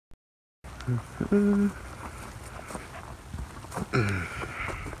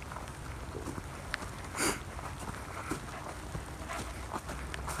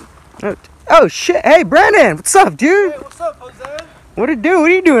Oh shit! Hey Brandon, what's up, dude? Hey, what's up, Jose? What it do?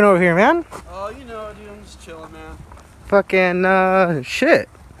 What are you doing over here, man? Oh, you know, dude, I'm just chilling, man. Fucking shit.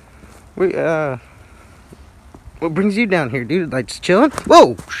 What brings you down here, dude? Like just chilling?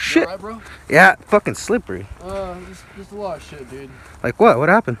 Whoa, shit. You alright, bro? Yeah, fucking slippery. Just a lot of shit, dude. Like what? What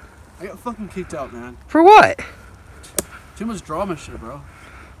happened? I got fucking kicked out, man. For what? Too much drama shit, bro.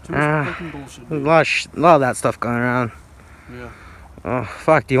 Too much fucking bullshit, A dude. lot of that stuff going around. Yeah. Oh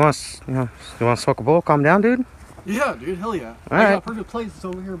fuck! Do you want to smoke a bowl? Calm down, dude. Yeah, dude, hell yeah. All I right. got a perfect place. It's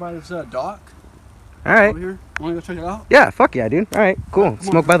over here by this dock. All right. Over here. Wanna go check it out? Yeah, fuck yeah, dude. All right, cool. Come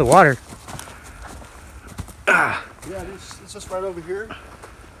Smoke on. by the water. Yeah, dude, it's just right over here.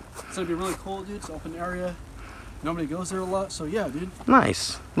 It's gonna be really cool, dude. It's an open area. Nobody goes there a lot, so yeah, dude.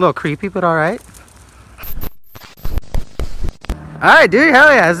 Nice. A little creepy, but all right. All right, dude.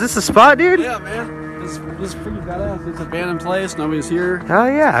 Hell yeah. Is this the spot, dude? Yeah, man. This is pretty badass. It's an abandoned place. Nobody's here. Hell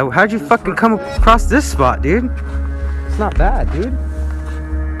yeah. How'd you fucking come across this spot, dude? It's not bad, dude.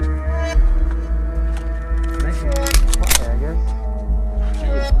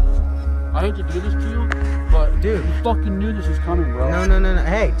 I hate to do this to you, but Dude. you fucking knew this was coming, bro. No.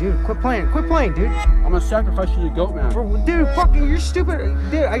 Hey, dude, quit playing, dude. I'm gonna sacrifice you to goat, man. Bro, dude, fucking, you're stupid.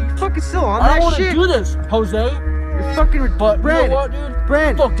 Dude, are you fucking still on I don't that want to shit? do this, Jose. You're fucking, But Brand, you know what, dude?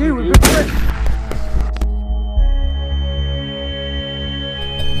 Brand, Fuck dude, you, dude.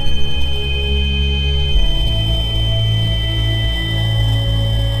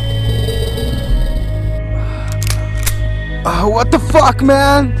 Oh, what the fuck,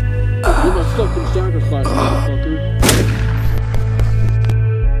 man? You're my fucking sacrifice, motherfucker.